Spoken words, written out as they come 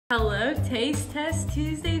Hello, Taste Test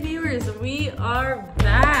Tuesday viewers. We are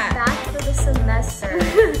back. Back for the semester,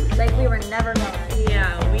 like we were never going.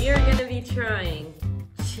 Yeah, we are gonna be trying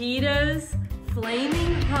Cheetos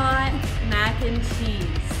Flaming Hot Mac and Cheese.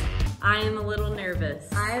 I am a little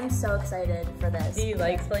nervous. I am so excited for this. Do you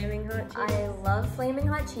like Flaming Hot Cheetos? I love Flaming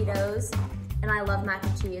Hot Cheetos, and I love mac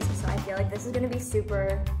and cheese, so I feel like this is gonna be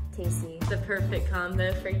super tasty. The perfect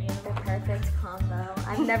combo for you. The perfect combo.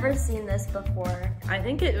 I've never seen this before. I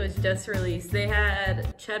think it was just released. They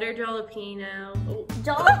had cheddar jalapeno. Oh.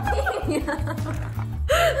 Jalapeno!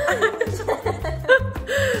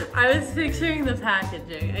 I was picturing the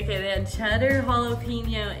packaging. Okay, they had cheddar,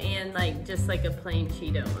 jalapeno, and just like a plain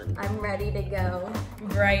Cheeto one. I'm ready to go.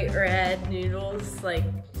 Bright red noodles,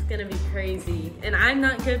 it's gonna be crazy. And I'm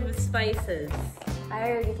not good with spices. I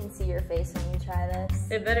already can see your face when you try this.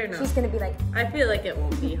 It better not. She's gonna be like, I feel like it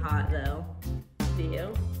won't be hot though. Do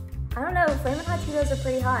you? I don't know, Flamin' Hot Cheetos are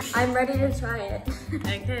pretty hot. I'm ready to try it.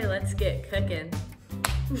 Okay, let's get cooking.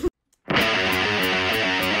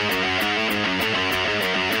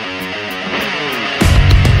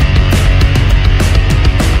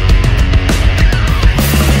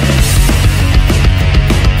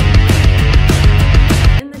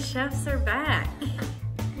 And the chefs are back.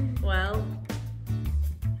 Well,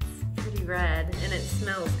 it's pretty red and it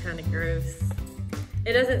smells kind of gross.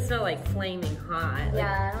 It doesn't smell like flaming hot.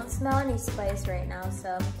 Yeah, I don't smell any spice right now,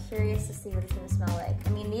 so I'm curious to see what it's gonna smell like. I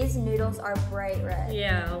mean, these noodles are bright red.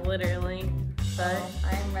 Yeah, literally. But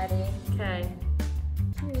I'm ready. okay.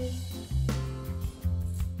 Cheers.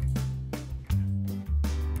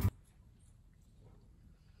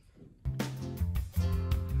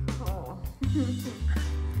 Oh.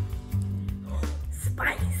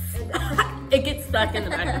 Spice. It gets stuck in the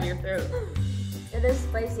back of your throat. It is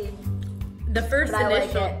spicy. The first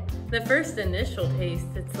like first initial taste,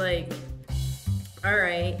 it's like, all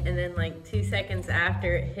right, and then 2 seconds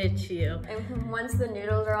after it hits you. And once the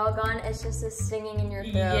noodles are all gone, it's just a stinging in your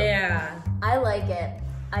throat. Yeah. I like it.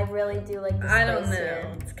 I really do like the spice. I don't know.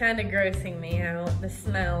 Here. It's kind of grossing me out, the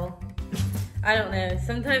smell. I don't know.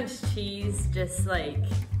 Sometimes cheese just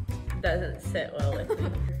doesn't sit well with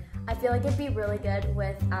me. I feel like it'd be really good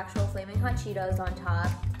with actual Flaming Hot Cheetos on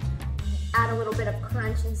top. Add a little bit of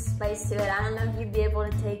crunch and spice to it. I don't know if you'd be able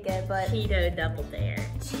to take it, but Cheeto Double Dare.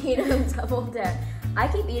 Cheeto Double Dare. I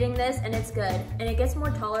keep eating this and it's good. And it gets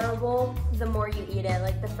more tolerable the more you eat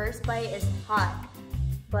it. The first bite is hot,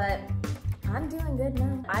 but I'm doing good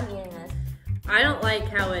now. I'm eating this. I don't like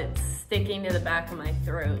how it's sticking to the back of my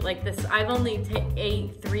throat. I've only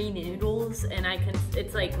ate 3 noodles and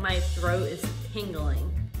it's like my throat is tingling.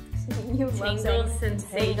 You love Tingle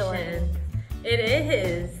sensation. tingling. It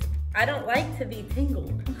is. I don't like to be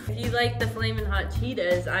tingled. If you like the Flamin' Hot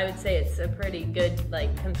Cheetos, I would say it's a pretty good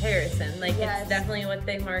comparison. Yes. It's definitely what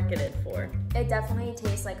they marketed for. It definitely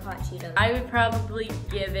tastes like hot Cheetos. I would probably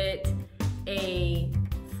give it a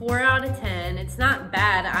 4 out of 10. It's not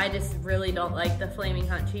bad. I just really don't like the Flaming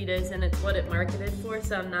Hot Cheetos and it's what it marketed for,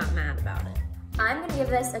 so I'm not mad about it. I'm gonna give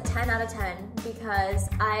this a 10 out of 10 because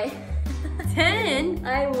 10?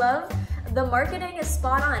 I love the marketing is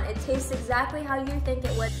spot on. It tastes exactly how you think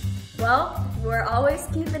it would. Well, we're always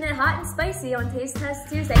keeping it hot and spicy on Taste Test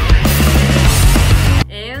Tuesday.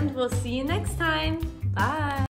 And we'll see you next time. Bye.